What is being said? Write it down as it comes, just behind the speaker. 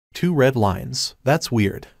2 red lines. That's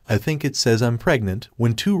weird. I think it says I'm pregnant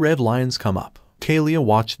when 2 red lines come up. Kalia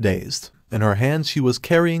watched dazed. In her hand she was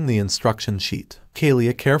carrying the instruction sheet.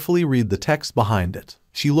 Kalia carefully read the text behind it.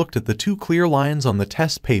 She looked at the 2 clear lines on the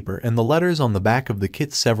test paper and the letters on the back of the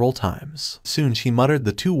kit several times. Soon she muttered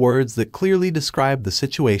the 2 words that clearly described the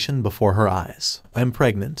situation before her eyes. I'm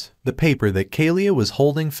pregnant. The paper that Kalia was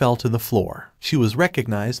holding fell to the floor. She was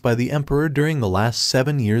recognized by the Emperor during the last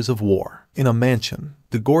 7 years of war. In a mansion,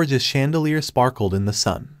 the gorgeous chandelier sparkled in the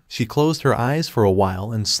sun. She closed her eyes for a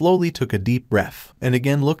while and slowly took a deep breath, and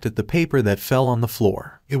again looked at the paper that fell on the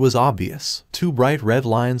floor. It was obvious. 2 bright red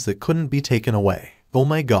lines that couldn't be taken away. Oh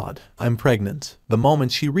my god, I'm pregnant. The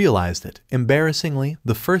moment she realized it, embarrassingly,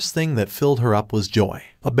 the first thing that filled her up was joy.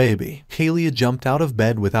 A baby. Kalia jumped out of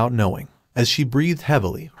bed without knowing. As she breathed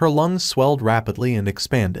heavily, her lungs swelled rapidly and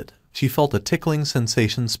expanded. She felt a tickling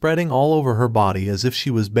sensation spreading all over her body as if she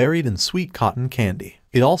was buried in sweet cotton candy.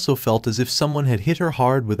 It also felt as if someone had hit her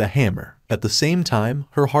hard with a hammer. At the same time,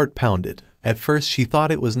 her heart pounded. At first she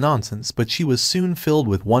thought it was nonsense, but she was soon filled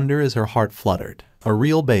with wonder as her heart fluttered. A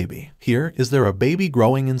real baby. Here, is there a baby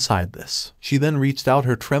growing inside this? She then reached out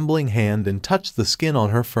her trembling hand and touched the skin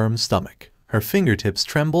on her firm stomach. Her fingertips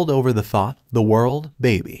trembled over the thought, the world,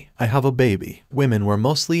 baby. I have a baby. Women were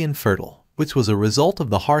mostly infertile, which was a result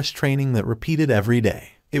of the harsh training that repeated every day.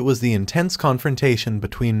 It was the intense confrontation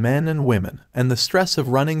between men and women, and the stress of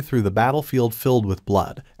running through the battlefield filled with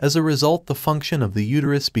blood. As a result, the function of the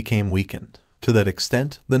uterus became weakened. To that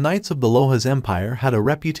extent, the Knights of the Lohas Empire had a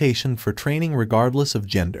reputation for training regardless of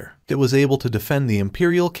gender. It was able to defend the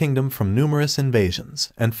imperial kingdom from numerous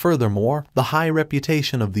invasions, and furthermore, the high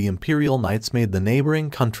reputation of the imperial knights made the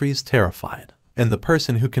neighboring countries terrified. And the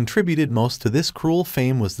person who contributed most to this cruel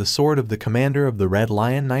fame was the sword of the commander of the Red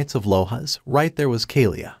Lion Knights of Lohas. Right there was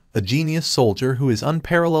Kalia, a genius soldier who is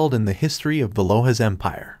unparalleled in the history of the Lohas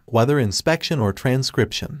Empire, whether inspection or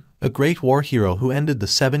transcription. A great war hero who ended the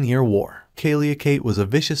 7-year war. Kalia Kate was a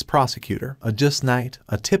vicious prosecutor, a just knight,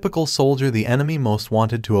 a typical soldier the enemy most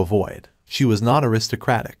wanted to avoid. She was not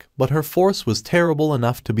aristocratic, but her force was terrible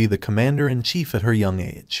enough to be the commander-in-chief at her young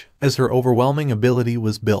age. As her overwhelming ability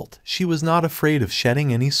was built, she was not afraid of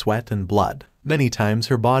shedding any sweat and blood. Many times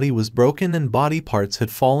her body was broken and body parts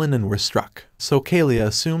had fallen and were struck. So Kalia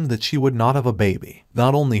assumed that she would not have a baby.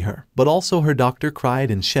 Not only her, but also her doctor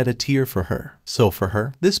cried and shed a tear for her. So for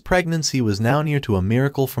her, this pregnancy was now near to a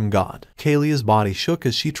miracle from God. Kalia's body shook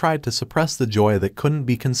as she tried to suppress the joy that couldn't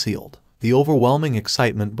be concealed. The overwhelming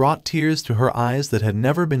excitement brought tears to her eyes that had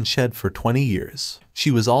never been shed for 20 years.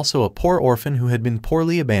 She was also a poor orphan who had been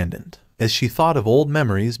poorly abandoned. As she thought of old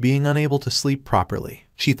memories, being unable to sleep properly,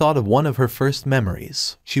 she thought of one of her first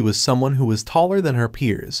memories. She was someone who was taller than her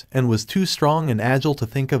peers and was too strong and agile to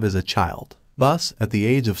think of as a child. Thus, at the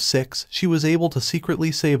age of 6, she was able to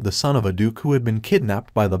secretly save the son of a duke who had been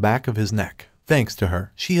kidnapped by the back of his neck. Thanks to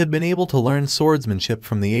her, she had been able to learn swordsmanship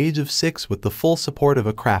from the age of 6 with the full support of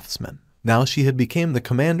a craftsman. Now she had become the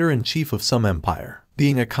commander-in-chief of some empire.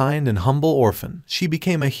 Being a kind and humble orphan, she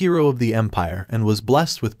became a hero of the empire and was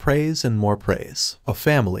blessed with praise and more praise. A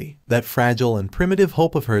family, that fragile and primitive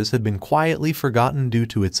hope of hers had been quietly forgotten due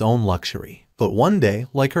to its own luxury. But one day,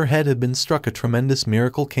 like her head had been struck, a tremendous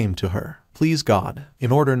miracle came to her. Please God.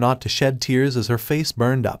 In order not to shed tears as her face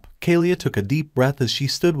burned up, Kalia took a deep breath as she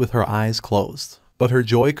stood with her eyes closed. But her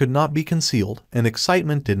joy could not be concealed, and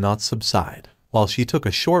excitement did not subside. While she took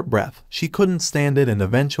a short breath, she couldn't stand it and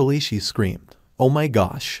eventually she screamed. Oh my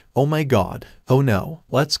gosh. Oh my god. Oh no.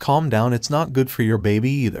 Let's calm down, it's not good for your baby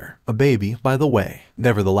either. A baby, by the way.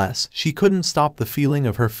 Nevertheless, she couldn't stop the feeling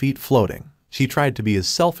of her feet floating. She tried to be as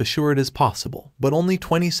self-assured as possible, but only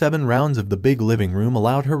 27 rounds of the big living room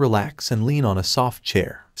allowed her relax and lean on a soft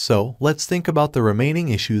chair. So, let's think about the remaining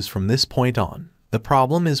issues from this point on. The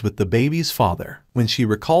problem is with the baby's father. When she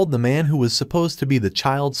recalled the man who was supposed to be the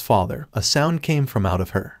child's father, a sound came from out of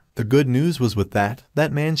her. The good news was with that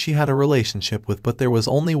man she had a relationship with, but there was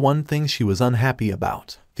only one thing she was unhappy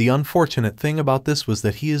about. The unfortunate thing about this was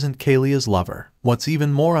that he isn't Kalia's lover. What's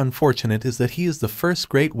even more unfortunate is that he is the first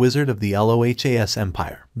great wizard of the Lohas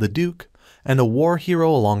Empire, the Duke, and a war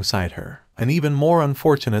hero alongside her. And even more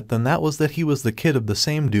unfortunate than that was that he was the kid of the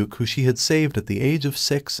same Duke who she had saved at the age of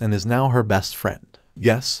 6 and is now her best friend.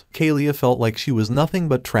 Yes, Kalia felt like she was nothing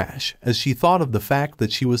but trash as she thought of the fact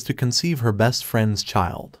that she was to conceive her best friend's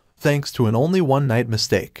child. Thanks to an only one-night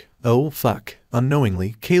mistake. Oh fuck.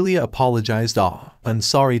 Unknowingly, Kalia apologized. I'm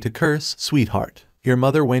sorry to curse, sweetheart. Your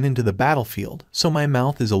mother went into the battlefield, so my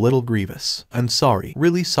mouth is a little grievous. I'm sorry,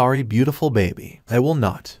 really sorry, beautiful baby. I will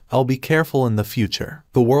not. I'll be careful in the future.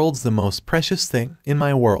 The world's the most precious thing in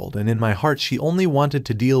my world, and in my heart she only wanted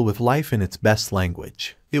to deal with life in its best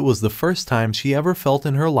language. It was the first time she ever felt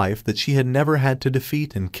in her life that she had never had to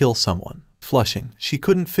defeat and kill someone. Flushing, she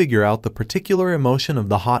couldn't figure out the particular emotion of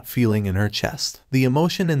the hot feeling in her chest. The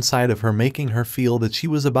emotion inside of her making her feel that she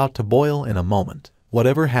was about to boil in a moment.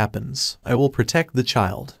 Whatever happens, I will protect the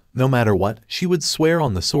child. No matter what, she would swear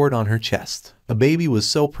on the sword on her chest. A baby was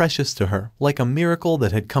so precious to her, like a miracle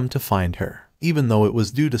that had come to find her, even though it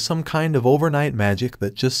was due to some kind of overnight magic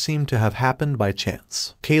that just seemed to have happened by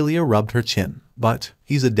chance. Kalia rubbed her chin. But,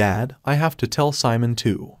 he's a dad, I have to tell Simon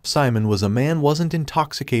too. Simon was a man wasn't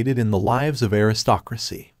intoxicated in the lives of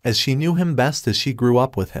aristocracy, as she knew him best as she grew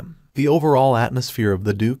up with him. The overall atmosphere of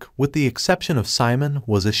the Duke, with the exception of Simon,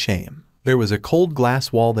 was a shame. There was a cold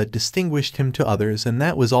glass wall that distinguished him to others, and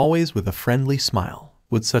that was always with a friendly smile.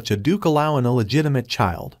 Would such a duke allow an illegitimate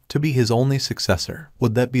child to be his only successor?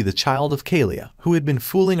 Would that be the child of Kalia, who had been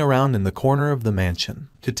fooling around in the corner of the mansion?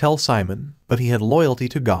 To tell Simon, but he had loyalty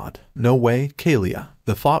to God. No way, Kalia.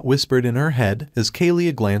 The thought whispered in her head as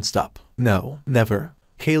Kalia glanced up. No, never.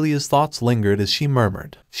 Kalia's thoughts lingered as she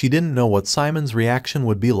murmured. She didn't know what Simon's reaction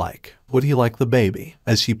would be like. Would he like the baby?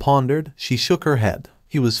 As she pondered, she shook her head.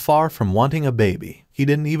 He was far from wanting a baby. He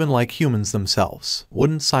didn't even like humans themselves.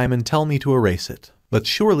 Wouldn't Simon tell me to erase it? But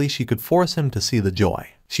surely she could force him to see the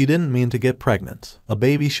joy. She didn't mean to get pregnant. A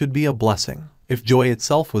baby should be a blessing. If joy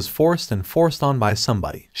itself was forced on by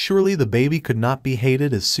somebody, surely the baby could not be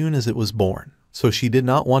hated as soon as it was born. So she did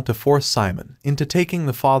not want to force Simon into taking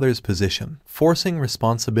the father's position, forcing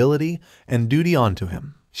responsibility and duty onto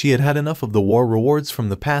him. She had had enough of the war rewards from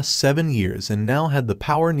the past 7 years and now had the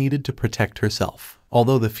power needed to protect herself.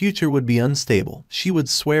 Although the future would be unstable, she would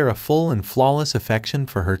swear a full and flawless affection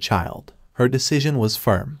for her child. Her decision was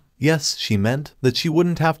firm. Yes, she meant that she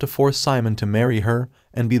wouldn't have to force Simon to marry her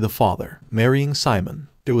and be the father. Marrying Simon.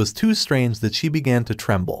 It was too strange that she began to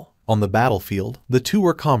tremble. On the battlefield, the two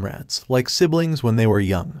were comrades, like siblings when they were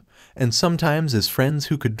young, and sometimes as friends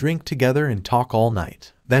who could drink together and talk all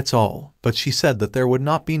night. That's all. But she said that there would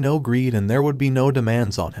not be no greed and there would be no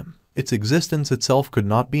demands on him. Its existence itself could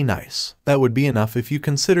not be nice. That would be enough if you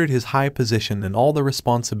considered his high position and all the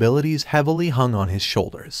responsibilities heavily hung on his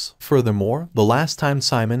shoulders. Furthermore, the last time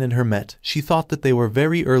Simon and her met, she thought that they were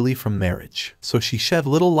very early from marriage, so she shed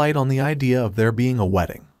little light on the idea of there being a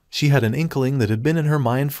wedding. She had an inkling that had been in her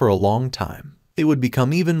mind for a long time. It would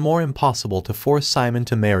become even more impossible to force Simon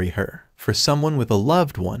to marry her. For someone with a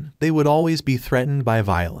loved one, they would always be threatened by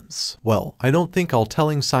violence. Well, I don't think I'll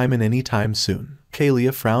telling Simon anytime soon.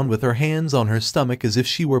 Kalia frowned with her hands on her stomach as if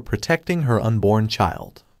she were protecting her unborn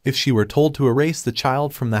child. If she were told to erase the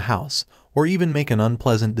child from the house, or even make an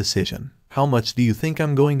unpleasant decision, how much do you think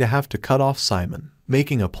I'm going to have to cut off Simon?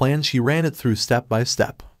 Making a plan, she ran it through step by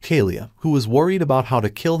step. Kalia, who was worried about how to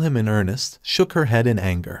kill him in earnest, shook her head in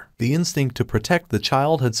anger. The instinct to protect the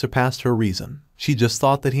child had surpassed her reason. She just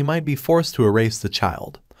thought that he might be forced to erase the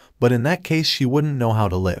child, but in that case she wouldn't know how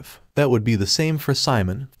to live. That would be the same for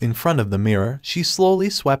Simon. In front of the mirror, she slowly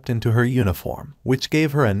swept into her uniform, which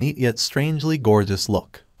gave her a neat yet strangely gorgeous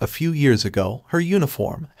look. A few years ago, her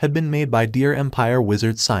uniform had been made by Dear Empire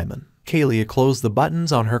wizard Simon. Kalia closed the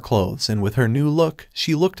buttons on her clothes, and with her new look,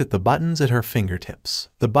 she looked at the buttons at her fingertips.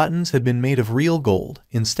 The buttons had been made of real gold,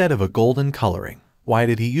 instead of a golden coloring. Why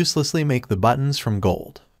did he uselessly make the buttons from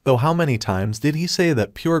gold? Though how many times did he say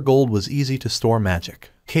that pure gold was easy to store magic?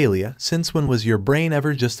 Kalia, since when was your brain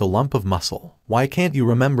ever just a lump of muscle? Why can't you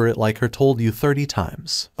remember it like her told you 30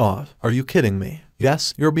 times? Are you kidding me?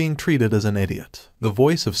 Yes, you're being treated as an idiot. The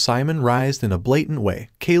voice of Simon raised in a blatant way.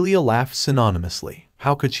 Kalia laughed synonymously.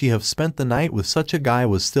 How could she have spent the night with such a guy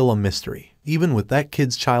was still a mystery, even with that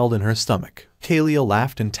kid's child in her stomach. Kalia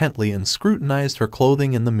laughed intently and scrutinized her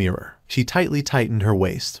clothing in the mirror. She tightly tightened her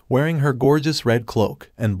waist, wearing her gorgeous red cloak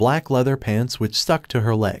and black leather pants which stuck to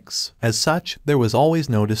her legs. As such, there was always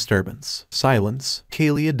no disturbance. Silence.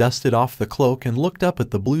 Kalia dusted off the cloak and looked up at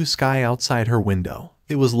the blue sky outside her window.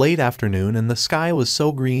 It was late afternoon and the sky was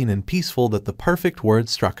so green and peaceful that the perfect word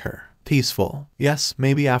struck her. Peaceful. Yes,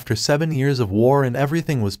 maybe after 7 years of war and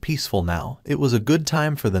everything was peaceful now, it was a good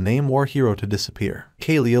time for the name war hero to disappear.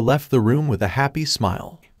 Kalia left the room with a happy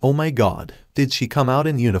smile. Oh my god, did she come out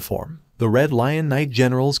in uniform? The Red Lion Knight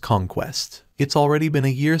General's conquest. It's already been a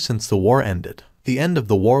year since the war ended. The end of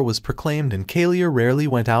the war was proclaimed and Kalia rarely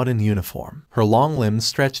went out in uniform. Her long limbs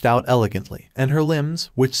stretched out elegantly, and her limbs,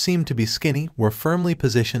 which seemed to be skinny, were firmly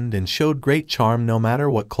positioned and showed great charm no matter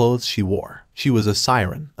what clothes she wore. She was a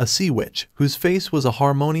siren, a sea witch, whose face was a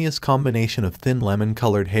harmonious combination of thin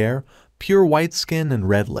lemon-colored hair, pure white skin and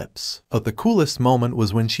red lips. But the coolest moment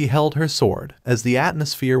was when she held her sword, as the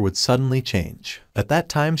atmosphere would suddenly change. At that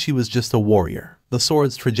time she was just a warrior. The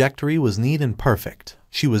sword's trajectory was neat and perfect.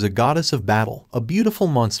 She was a goddess of battle, a beautiful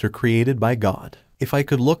monster created by God. If I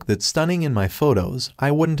could look that stunning in my photos,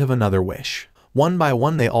 I wouldn't have another wish. One by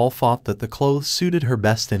one they all thought that the clothes suited her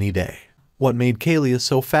best any day. What made Kalia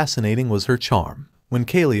so fascinating was her charm. When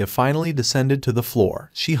Kalia finally descended to the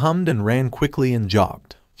floor, she hummed and ran quickly and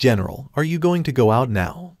jogged. "General, are you going to go out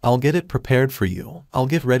now? I'll get it prepared for you. I'll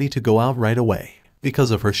get ready to go out right away."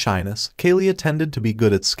 Because of her shyness, Kalia tended to be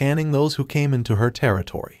good at scanning those who came into her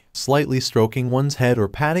territory. Slightly stroking one's head or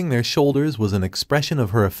patting their shoulders was an expression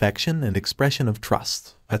of her affection and expression of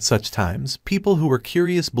trust. At such times, people who were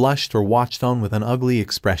curious blushed or watched on with an ugly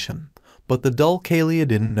expression. But the dull Kalia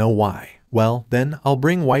didn't know why. "Well, then, I'll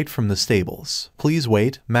bring White from the stables. Please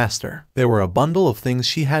wait, master." There were a bundle of things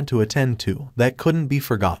she had to attend to that couldn't be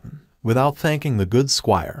forgotten. Without thanking the good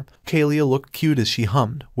squire, Kalia looked cute as she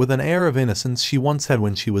hummed, with an air of innocence she once had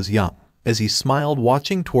when she was young. As he smiled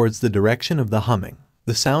watching towards the direction of the humming,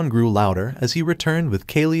 the sound grew louder as he returned with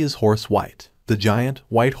Kalia's horse White. The giant,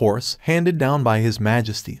 white horse, handed down by His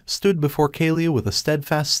Majesty, stood before Kalia with a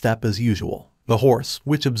steadfast step as usual. The horse,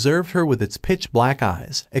 which observed her with its pitch-black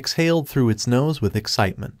eyes, exhaled through its nose with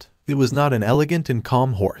excitement. It was not an elegant and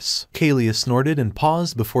calm horse. Kalia snorted and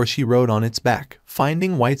paused before she rode on its back,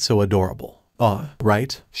 finding White so adorable.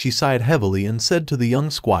 Right," she sighed heavily and said to the young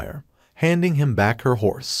squire, handing him back her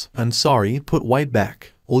horse. "I'm sorry, put White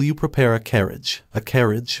back. Will you prepare a carriage?" "A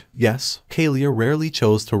carriage?" "Yes." Kalia rarely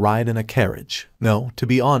chose to ride in a carriage. No, to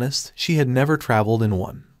be honest, she had never traveled in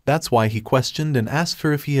one. That's why he questioned and asked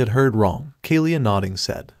her if he had heard wrong. Kalia nodding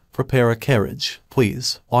said, "Prepare a carriage,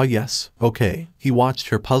 please." "Ah yes, okay." He watched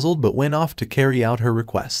her puzzled but went off to carry out her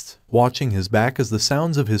request. Watching his back as the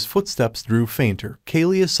sounds of his footsteps grew fainter,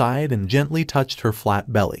 Kalia sighed and gently touched her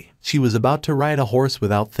flat belly. She was about to ride a horse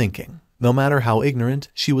without thinking. No matter how ignorant,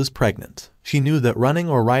 she was pregnant. She knew that running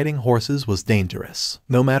or riding horses was dangerous.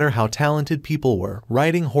 No matter how talented people were,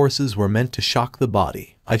 riding horses were meant to shock the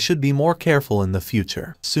body. "I should be more careful in the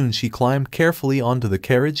future." Soon she climbed carefully onto the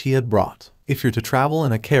carriage he had brought. "If you're to travel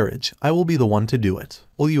in a carriage, I will be the one to do it.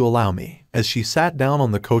 Will you allow me?" As she sat down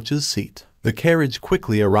on the coach's seat, the carriage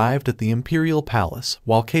quickly arrived at the imperial palace,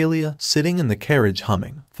 while Kalia, sitting in the carriage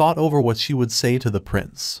humming, thought over what she would say to the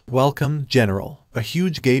prince. "Welcome, General." A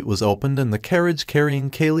huge gate was opened and the carriage carrying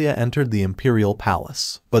Kalia entered the imperial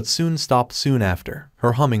palace, but soon stopped soon after.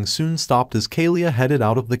 Her humming soon stopped as Kalia headed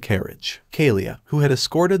out of the carriage. Kalia, who had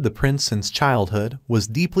escorted the prince since childhood, was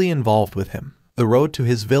deeply involved with him. The road to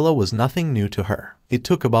his villa was nothing new to her. It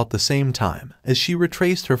took about the same time, as she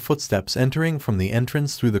retraced her footsteps entering from the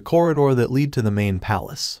entrance through the corridor that led to the main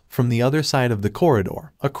palace. From the other side of the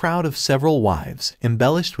corridor, a crowd of several wives,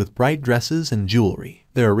 embellished with bright dresses and jewelry,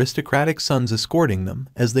 their aristocratic sons escorting them,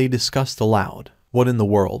 as they discussed aloud. "What in the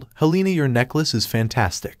world? Helena, your necklace is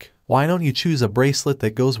fantastic. Why don't you choose a bracelet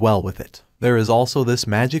that goes well with it? There is also this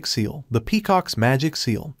magic seal, the peacock's magic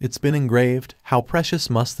seal. It's been engraved. How precious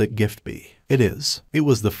must that gift be?" "It is. It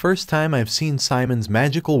was the first time I've seen Simon's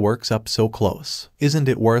magical works up so close. Isn't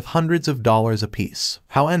it worth hundreds of dollars apiece?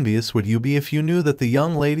 How envious would you be if you knew that the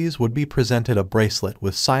young ladies would be presented a bracelet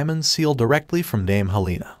with Simon's seal directly from Dame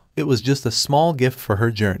Helena? It was just a small gift for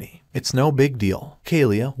her journey. It's no big deal."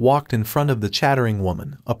 Kalia walked in front of the chattering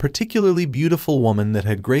woman, a particularly beautiful woman that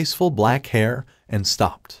had graceful black hair, and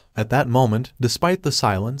stopped. At that moment, despite the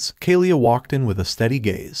silence, Kalia walked in with a steady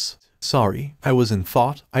gaze. "Sorry, I was in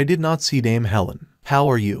thought. I did not see Dame Helen. How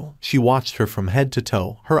are you?" She watched her from head to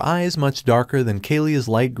toe. Her eyes, much darker than Kalia's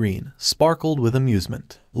light green, sparkled with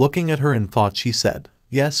amusement. Looking at her in thought, she said,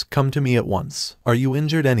 "Yes, come to me at once. Are you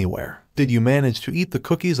injured anywhere? Did you manage to eat the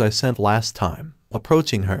cookies I sent last time?"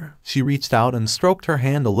 Approaching her, she reached out and stroked her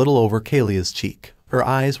hand a little over Kalia's cheek. Her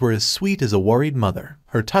eyes were as sweet as a worried mother.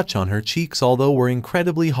 Her touch on her cheeks, although were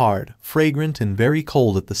incredibly hard, fragrant and very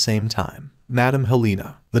cold at the same time. Madame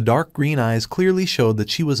Helena. The dark green eyes clearly showed that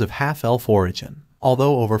she was of half-elf origin.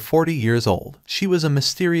 Although over 40 years old, she was a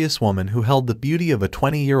mysterious woman who held the beauty of a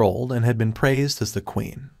 20-year-old and had been praised as the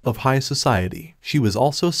queen of high society. She was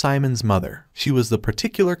also Simon's mother. She was the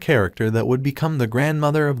particular character that would become the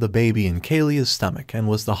grandmother of the baby in Kalia's stomach and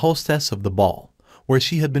was the hostess of the ball, where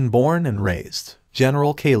she had been born and raised.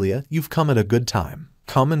 "General Kalia, you've come at a good time.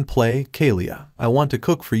 Come and play, Kalia. I want to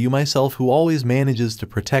cook for you myself, who always manages to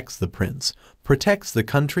protect the prince, protects the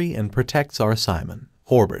country, and protects our Simon."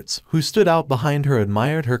 Horberts, who stood out behind her,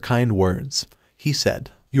 admired her kind words. He said,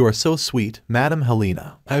 "You are so sweet, Madame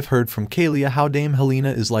Helena. I've heard from Kalia how Dame Helena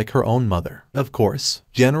is like her own mother. Of course,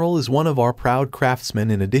 General is one of our proud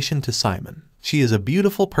craftsmen in addition to Simon. She is a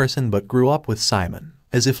beautiful person but grew up with Simon.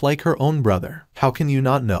 as if like her own brother. How can you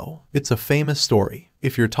not know? It's a famous story.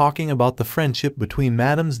 If you're talking about the friendship between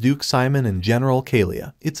Madam's Duke Simon and General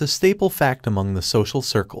Kalia, it's a staple fact among the social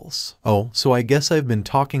circles. Oh, so I guess I've been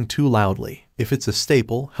talking too loudly. If it's a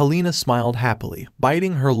staple, Helena smiled happily,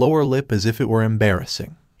 biting her lower lip as if it were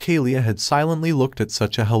embarrassing. Kalia had silently looked at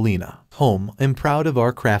such a Helena. Home, I'm proud of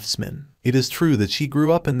our craftsman. It is true that she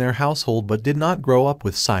grew up in their household but did not grow up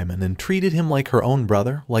with Simon and treated him like her own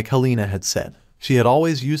brother, like Helena had said. She had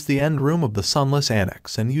always used the end room of the Sunless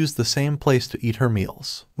Annex and used the same place to eat her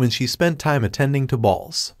meals. When she spent time attending to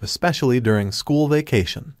balls, especially during school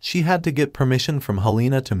vacation, she had to get permission from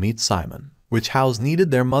Helena to meet Simon, which house needed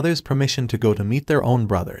their mother's permission to go to meet their own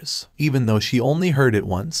brothers. Even though she only heard it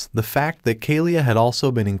once, the fact that Kalia had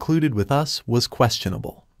also been included with us was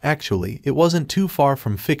questionable. Actually, it wasn't too far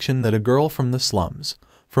from fiction that a girl from the slums,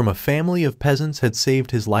 from a family of peasants, had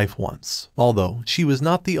saved his life once. Although, she was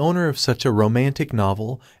not the owner of such a romantic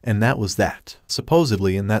novel, and that was that.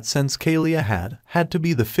 Supposedly, in that sense, Kalia had to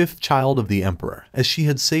be the 5th child of the emperor, as she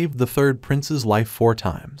had saved the 3rd prince's life 4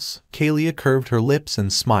 times. Kalia curved her lips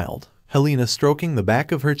and smiled. Helena stroking the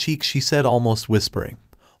back of her cheek, she said, almost whispering,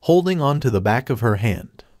 holding on to the back of her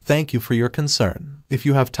hand, "Thank you for your concern. If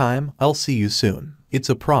you have time, I'll see you soon. It's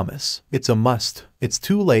a promise. It's a must. It's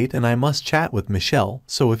too late and I must chat with Michelle,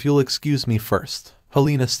 so if you'll excuse me first."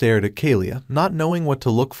 Helena stared at Kalia, not knowing what to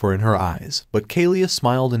look for in her eyes, but Kalia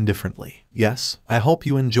smiled indifferently. "Yes, I hope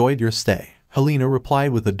you enjoyed your stay." Helena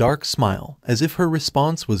replied with a dark smile, as if her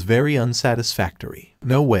response was very unsatisfactory.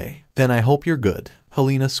 "No way. Then I hope you're good."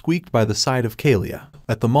 Helena squeaked by the side of Kalia.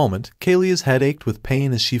 At the moment, Kalia's head ached with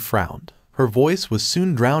pain as she frowned. Her voice was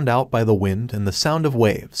soon drowned out by the wind and the sound of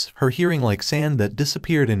waves, her hearing like sand that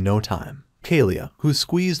disappeared in no time. Kalia, who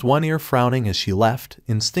squeezed one ear frowning as she left,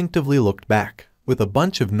 instinctively looked back. With a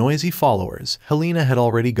bunch of noisy followers, Helena had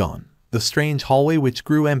already gone. The strange hallway, which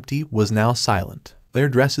grew empty, was now silent. Their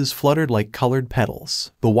dresses fluttered like colored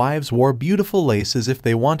petals. The wives wore beautiful lace as if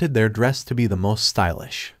they wanted their dress to be the most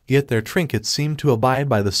stylish. Yet their trinkets seemed to abide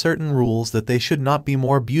by the certain rules that they should not be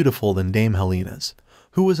more beautiful than Dame Helena's,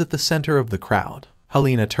 who was at the center of the crowd.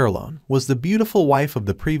 Helena Turlone was the beautiful wife of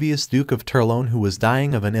the previous Duke of Turlone, who was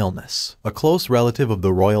dying of an illness, a close relative of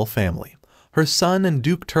the royal family. Her son and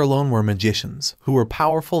Duke Turlone were magicians, who were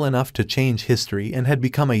powerful enough to change history and had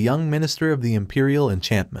become a young minister of the imperial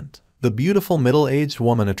enchantment. The beautiful middle-aged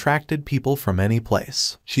woman attracted people from any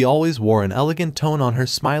place. She always wore an elegant tone on her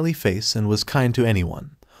smiley face and was kind to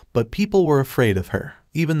anyone, but people were afraid of her.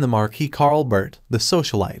 Even the Marquis Karl Bert, the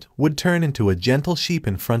socialite, would turn into a gentle sheep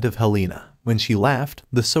in front of Helena. When she laughed,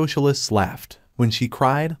 the socialists laughed. When she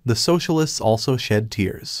cried, the socialists also shed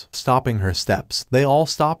tears. Stopping her steps, they all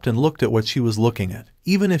stopped and looked at what she was looking at,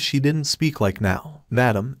 even if she didn't speak like now.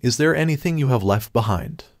 "Madam, is there anything you have left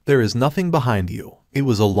behind?" "There is nothing behind you." It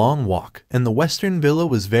was a long walk, and the western villa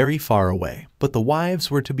was very far away, but the wives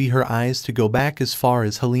were to be her eyes to go back as far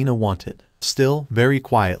as Helena wanted. Still, very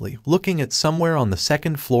quietly, looking at somewhere on the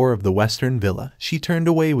 2nd floor of the western villa, she turned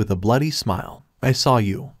away with a bloody smile. "I saw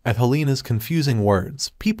you." At Helena's confusing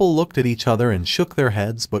words, people looked at each other and shook their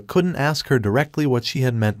heads but couldn't ask her directly what she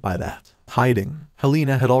had meant by that. Hiding.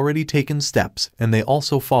 Helena had already taken steps, and they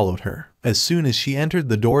also followed her. As soon as she entered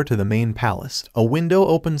the door to the main palace, a window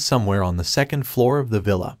opened somewhere on the 2nd floor of the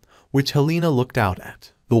villa, which Helena looked out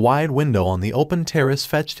at. The wide window on the open terrace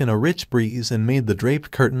fetched in a rich breeze and made the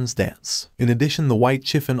draped curtains dance. In addition, the white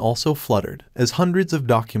chiffon also fluttered, as hundreds of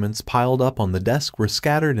documents piled up on the desk were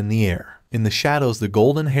scattered in the air. In the shadows, the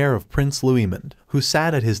golden hair of Prince Louismond, who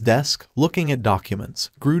sat at his desk, looking at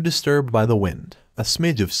documents, grew disturbed by the wind. A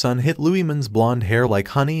smidge of sun hit Louismond's blonde hair like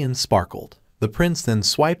honey and sparkled. The prince then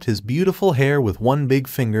swiped his beautiful hair with one big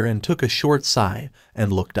finger and took a short sigh,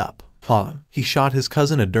 and looked up. He shot his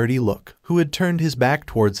cousin a dirty look, who had turned his back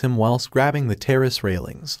towards him whilst grabbing the terrace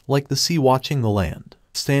railings, like the sea watching the land.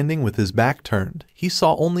 Standing with his back turned, he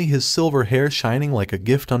saw only his silver hair shining like a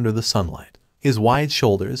gift under the sunlight. His wide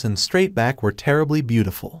shoulders and straight back were terribly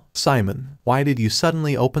beautiful. "Simon, why did you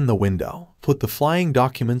suddenly open the window? Put the flying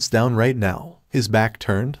documents down right now." His back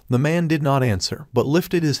turned, the man did not answer, but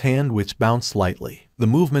lifted his hand, which bounced lightly. The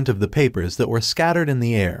movement of the papers that were scattered in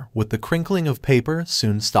the air, with the crinkling of paper,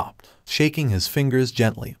 soon stopped. Shaking his fingers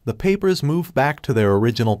gently, the papers moved back to their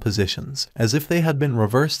original positions, as if they had been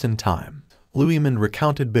reversed in time. Louismond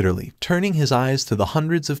recounted bitterly, turning his eyes to the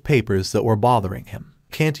hundreds of papers that were bothering him.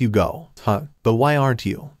 "Can't you go?" But why aren't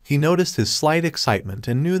you?" He noticed his slight excitement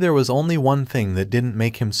and knew there was only one thing that didn't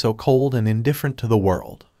make him so cold and indifferent to the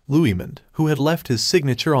world. Louismond, who had left his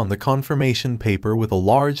signature on the confirmation paper with a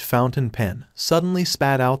large fountain pen, suddenly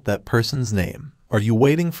spat out that person's name. Are you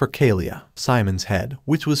waiting for Kalia? Simon's head,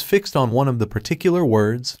 which was fixed on one of the particular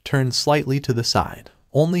words, turned slightly to the side.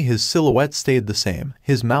 Only his silhouette stayed the same.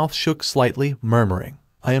 His mouth shook slightly, murmuring,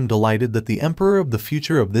 I am delighted that the emperor of the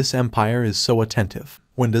future of this empire is so attentive.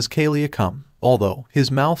 When does Kalia come? Although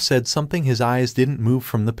his mouth said something, his eyes didn't move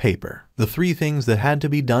from the paper. The 3 things that had to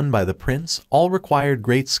be done by the prince all required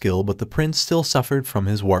great skill, but the prince still suffered from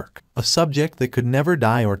his work. A subject that could never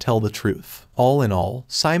die or tell the truth. All in all,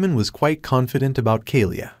 Simon was quite confident about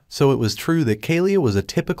Kalia. So it was true that Kalia was a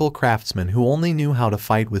typical craftsman who only knew how to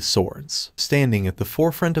fight with swords. Standing at the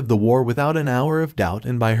forefront of the war without an hour of doubt,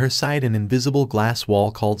 and by her side an invisible glass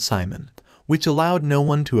wall called Simon, which allowed no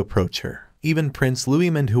one to approach her. Even Prince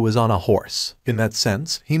Louismond, who was on a horse. In that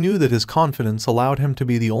sense, he knew that his confidence allowed him to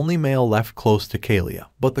be the only male left close to Kalia.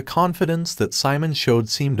 But the confidence that Simon showed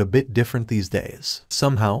seemed a bit different these days.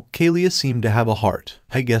 Somehow, Kalia seemed to have a heart.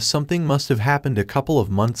 I guess something must have happened a couple of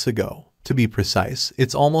months ago. To be precise,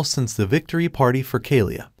 it's almost since the victory party for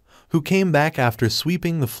Kalia, who came back after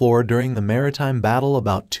sweeping the floor during the maritime battle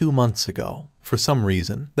about 2 months ago. For some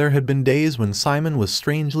reason, there had been days when Simon was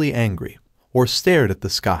strangely angry, or stared at the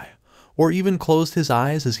sky, or even closed his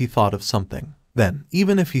eyes as he thought of something. Then,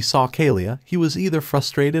 even if he saw Kalia, he was either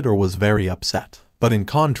frustrated or was very upset. But in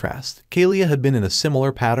contrast, Kalia had been in a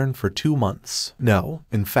similar pattern for 2 months. No,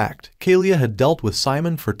 in fact, Kalia had dealt with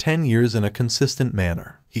Simon for 10 years in a consistent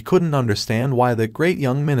manner. He couldn't understand why the great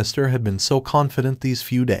young minister had been so confident these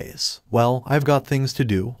few days. Well, I've got things to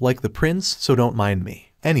do, like the prince, so don't mind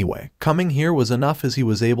me. Anyway, coming here was enough as he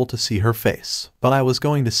was able to see her face. But I was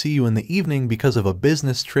going to see you in the evening because of a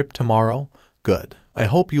business trip tomorrow. Good. I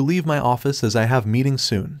hope you leave my office as I have meetings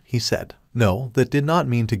soon, he said. No, that did not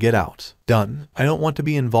mean to get out. Done. I don't want to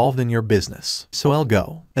be involved in your business, so I'll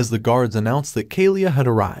go. As the guards announced that Kalia had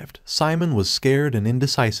arrived, Simon was scared and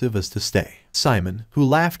indecisive as to stay. Simon, who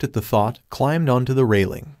laughed at the thought, climbed onto the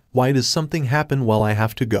railing. Why does something happen while I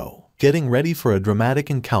have to go? Getting ready for a dramatic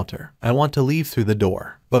encounter. I want to leave through the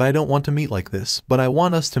door. But I don't want to meet like this, but I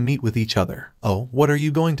want us to meet with each other. Oh, what are you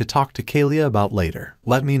going to talk to Kalia about later?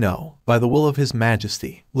 Let me know. By the will of His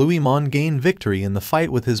Majesty, Louismond gained victory in the fight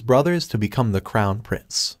with his brothers to become the crown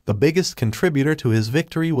prince. The biggest contributor to his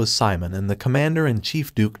victory was Simon and the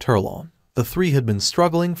commander-in-chief Duke Turlon. The 3 had been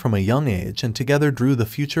struggling from a young age and together drew the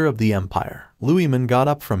future of the empire. Louismond got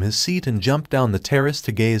up from his seat and jumped down the terrace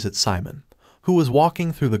to gaze at Simon, who was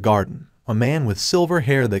walking through the garden, a man with silver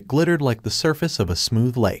hair that glittered like the surface of a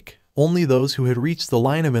smooth lake. Only those who had reached the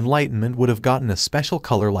line of enlightenment would have gotten a special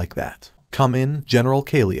color like that. Come in, General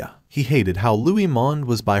Kalia. He hated how Louismond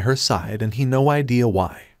was by her side and he no idea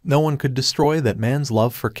why. No one could destroy that man's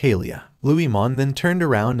love for Kalia. Louismond then turned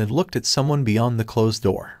around and looked at someone beyond the closed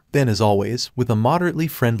door. Then, as always, with a moderately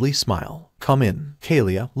friendly smile, come in.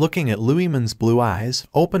 Kalia, looking at Louismond's blue eyes,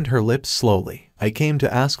 opened her lips slowly. I came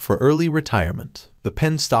to ask for early retirement. The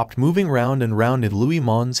pen stopped moving round and round in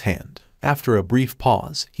Louismond's hand. After a brief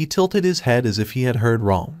pause, he tilted his head as if he had heard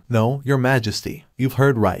wrong. No, Your Majesty, you've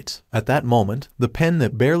heard right. At that moment, the pen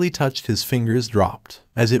that barely touched his fingers dropped.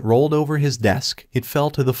 As it rolled over his desk, it fell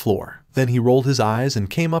to the floor. Then he rolled his eyes and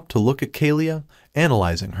came up to look at Kalia,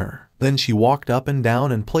 analyzing her. Then she walked up and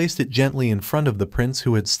down and placed it gently in front of the prince,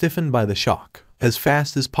 who had stiffened by the shock. As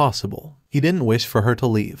fast as possible. He didn't wish for her to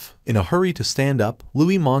leave. In a hurry to stand up,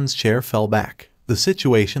 Louismond's chair fell back. The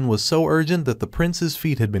situation was so urgent that the prince's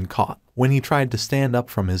feet had been caught when he tried to stand up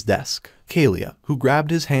from his desk. Kalia, who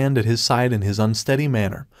grabbed his hand at his side in his unsteady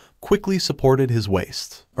manner, quickly supported his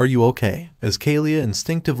waist. Are you okay? As Kalia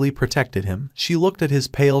instinctively protected him, she looked at his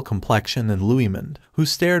pale complexion, and Louismond, who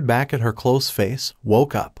stared back at her close face,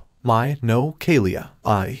 woke up. No, Kalia.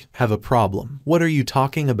 I have a problem. What are you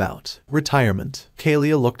talking about? Retirement.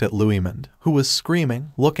 Kalia looked at Louismond, who was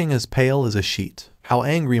screaming, looking as pale as a sheet. How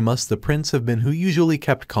angry must the prince have been, who usually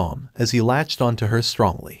kept calm, as he latched onto her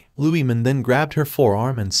strongly. Louismond then grabbed her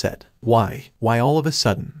forearm and said, Why all of a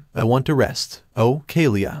sudden? I want to rest. Oh,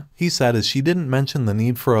 Kalia, he said as she didn't mention the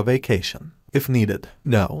need for a vacation. If needed.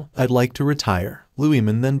 No, I'd like to retire.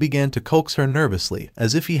 Louismond then began to coax her nervously,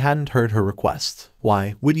 as if he hadn't heard her request.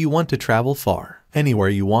 Why would you want to travel far? Anywhere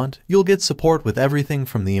you want. You'll get support with everything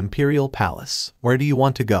from the Imperial Palace. Where do you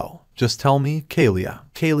want to go? Just tell me, Kalia.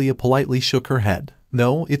 Kalia politely shook her head.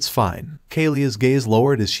 No, it's fine. Kalia's gaze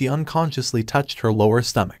lowered as she unconsciously touched her lower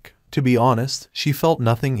stomach. To be honest, she felt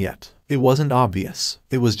nothing yet. It wasn't obvious.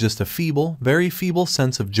 It was just a feeble, very feeble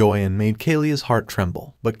sense of joy, and made Kalia's heart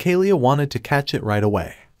tremble. But Kalia wanted to catch it right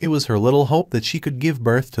away. It was her little hope that she could give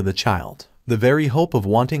birth to the child. The very hope of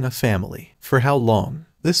wanting a family. For how long?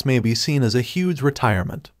 This may be seen as a huge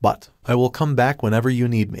retirement, but I will come back whenever you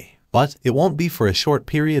need me. But it won't be for a short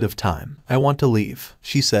period of time. I want to leave,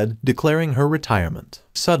 she said, declaring her retirement.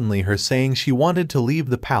 Suddenly her saying she wanted to leave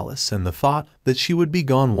the palace and the thought that she would be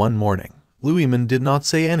gone one morning. Louisman did not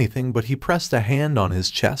say anything, but he pressed a hand on his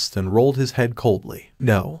chest and rolled his head coldly.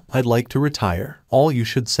 No, I'd like to retire. All you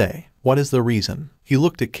should say. What is the reason? He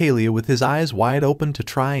looked at Kalia with his eyes wide open to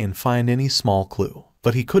try and find any small clue.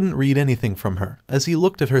 But he couldn't read anything from her, as he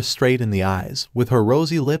looked at her straight in the eyes, with her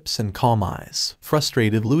rosy lips and calm eyes.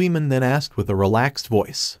 Frustrated, Louisman then asked with a relaxed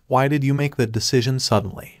voice, "Why did you make that decision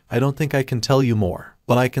suddenly? I don't think I can tell you more,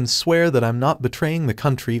 but I can swear that I'm not betraying the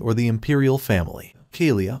country or the imperial family."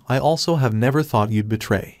 Kalia, I also have never thought you'd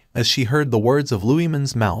betray. As she heard the words of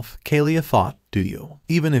Louisman's mouth, Kalia thought, do you?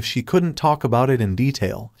 Even if she couldn't talk about it in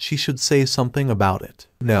detail, she should say something about it.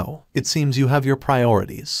 No, it seems you have your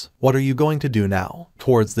priorities. What are you going to do now?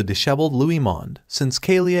 Towards the disheveled Louismond, since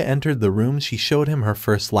Kalia entered the room she showed him her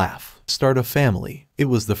first laugh. Start a family. It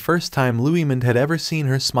was the first time Louismond had ever seen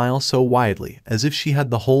her smile so widely, as if she had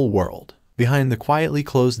the whole world. Behind the quietly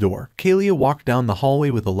closed door, Kalia walked down the hallway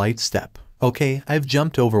with a light step. Okay, I've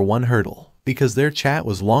jumped over one hurdle. Because their chat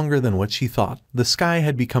was longer than what she thought, the sky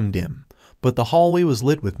had become dim, but the hallway was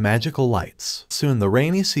lit with magical lights. Soon the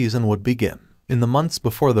rainy season would begin. In the months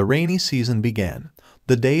before the rainy season began,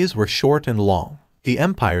 the days were short and long. The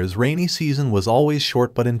Empire's rainy season was always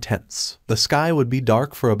short but intense. The sky would be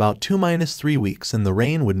dark for about 2-3 weeks and the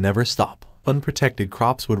rain would never stop. Unprotected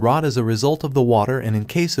crops would rot as a result of the water, and in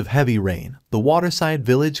case of heavy rain, the waterside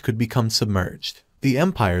village could become submerged. The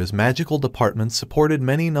Empire's magical department supported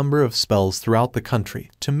many number of spells throughout the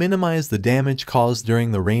country to minimize the damage caused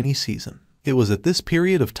during the rainy season. It was at this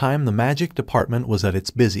period of time the magic department was at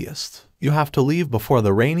its busiest. You have to leave before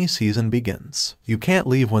the rainy season begins. You can't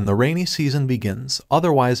leave when the rainy season begins,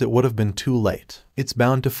 otherwise it would have been too late. It's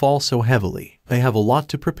bound to fall so heavily. I have a lot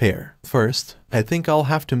to prepare. First, I think I'll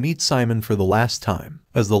have to meet Simon for the last time.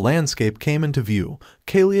 As the landscape came into view,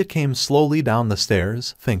 Kalia came slowly down the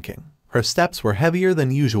stairs, thinking. Her steps were heavier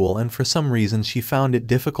than usual and for some reason she found it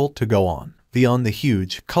difficult to go on. Beyond the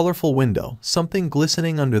huge, colorful window, something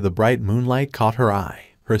glistening under the bright moonlight caught her eye.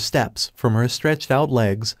 Her steps, from her stretched out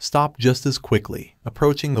legs, stopped just as quickly.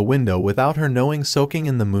 Approaching the window without her knowing, soaking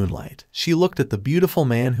in the moonlight, she looked at the beautiful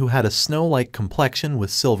man who had a snow-like complexion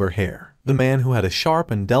with silver hair. The man who had a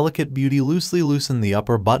sharp and delicate beauty loosely loosened the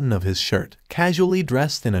upper button of his shirt, casually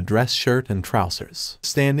dressed in a dress shirt and trousers.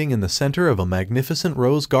 Standing in the center of a magnificent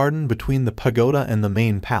rose garden between the pagoda and the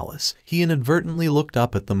main palace, he inadvertently looked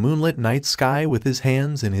up at the moonlit night sky with his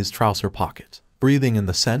hands in his trouser pocket. Breathing in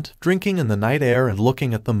the scent, drinking in the night air and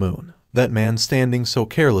looking at the moon. That man standing so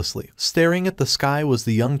carelessly, staring at the sky, was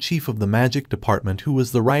the young chief of the magic department who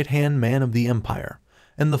was the right-hand man of the Empire,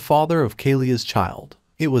 and the father of Kalia's child.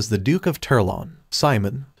 It was the Duke of Turlon.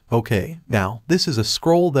 Simon. Okay, now, this is a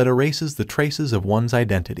scroll that erases the traces of one's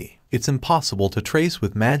identity. It's impossible to trace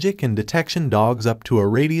with magic and detection dogs up to a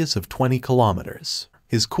radius of 20 kilometers.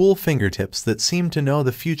 His cool fingertips that seemed to know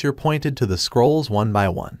the future pointed to the scrolls one by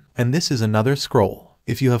one. And this is another scroll.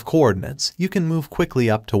 If you have coordinates, you can move quickly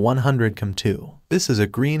up to 100 km2. This is a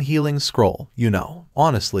green healing scroll, you know.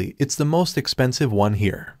 Honestly, it's the most expensive one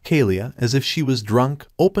here. Kalia, as if she was drunk,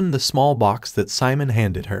 opened the small box that Simon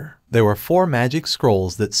handed her. There were 4 magic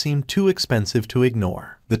scrolls that seemed too expensive to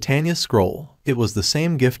ignore. The Tanya scroll. It was the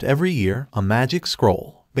same gift every year, a magic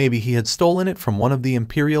scroll. Maybe he had stolen it from one of the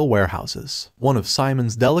imperial warehouses. One of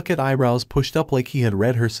Simon's delicate eyebrows pushed up like he had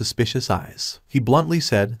read her suspicious eyes. He bluntly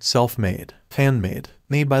said, self-made, handmade,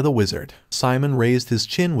 made by the wizard. Simon raised his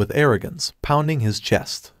chin with arrogance, pounding his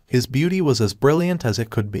chest. His beauty was as brilliant as it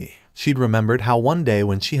could be. She'd remembered how one day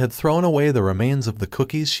when she had thrown away the remains of the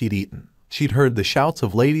cookies she'd eaten, she'd heard the shouts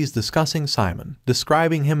of ladies discussing Simon,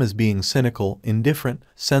 describing him as being cynical, indifferent,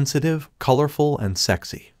 sensitive, colorful, and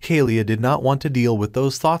sexy. Kalia did not want to deal with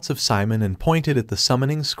those thoughts of Simon and pointed at the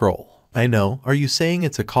summoning scroll. I know, are you saying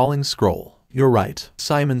it's a calling scroll? You're right.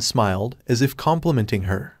 Simon smiled, as if complimenting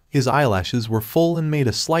her. His eyelashes were full and made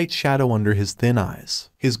a slight shadow under his thin eyes.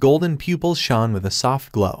 His golden pupils shone with a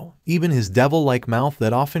soft glow. Even his devil-like mouth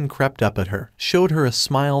that often crept up at her showed her a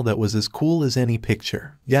smile that was as cool as any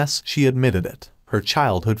picture. Yes, she admitted it. Her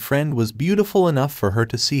childhood friend was beautiful enough for her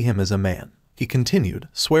to see him as a man. He continued,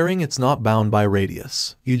 swearing it's not bound by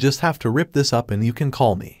radius. You just have to rip this up and you can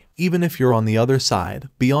call me. Even if you're on the other side,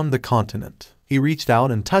 beyond the continent. He reached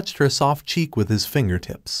out and touched her soft cheek with his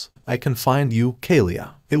fingertips. I can find you,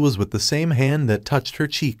 Kalia. It was with the same hand that touched her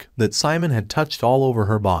cheek that Simon had touched all over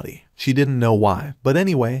her body. She didn't know why, but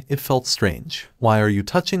anyway, it felt strange. Why are you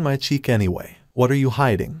touching my cheek anyway? What are you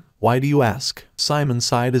hiding? Why do you ask? Simon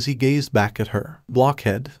sighed as he gazed back at her.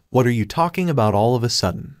 Blockhead, what are you talking about all of a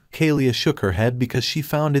sudden? Kalia shook her head because she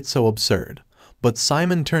found it so absurd. But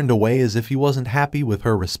Simon turned away as if he wasn't happy with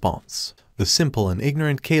her response. The simple and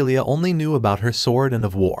ignorant Kalia only knew about her sword and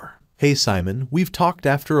of war. "Hey Simon, we've talked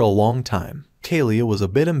after a long time." Kalia was a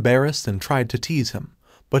bit embarrassed and tried to tease him,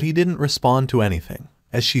 but he didn't respond to anything.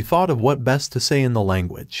 As she thought of what best to say in the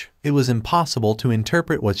language, it was impossible to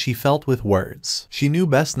interpret what she felt with words. She knew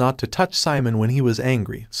best not to touch Simon when he was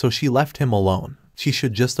angry, so she left him alone. She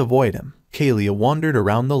should just avoid him. Kalia wandered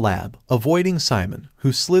around the lab, avoiding Simon,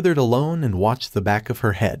 who slithered alone and watched the back of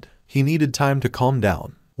her head. He needed time to calm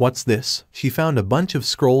down. What's this? She found a bunch of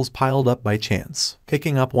scrolls piled up by chance.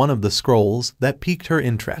 Picking up one of the scrolls, that piqued her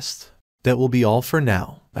interest. That will be all for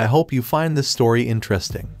now. I hope you find this story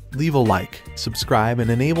interesting. Leave a like, subscribe,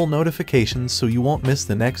 and enable notifications so you won't miss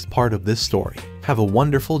the next part of this story. Have a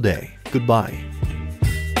wonderful day. Goodbye.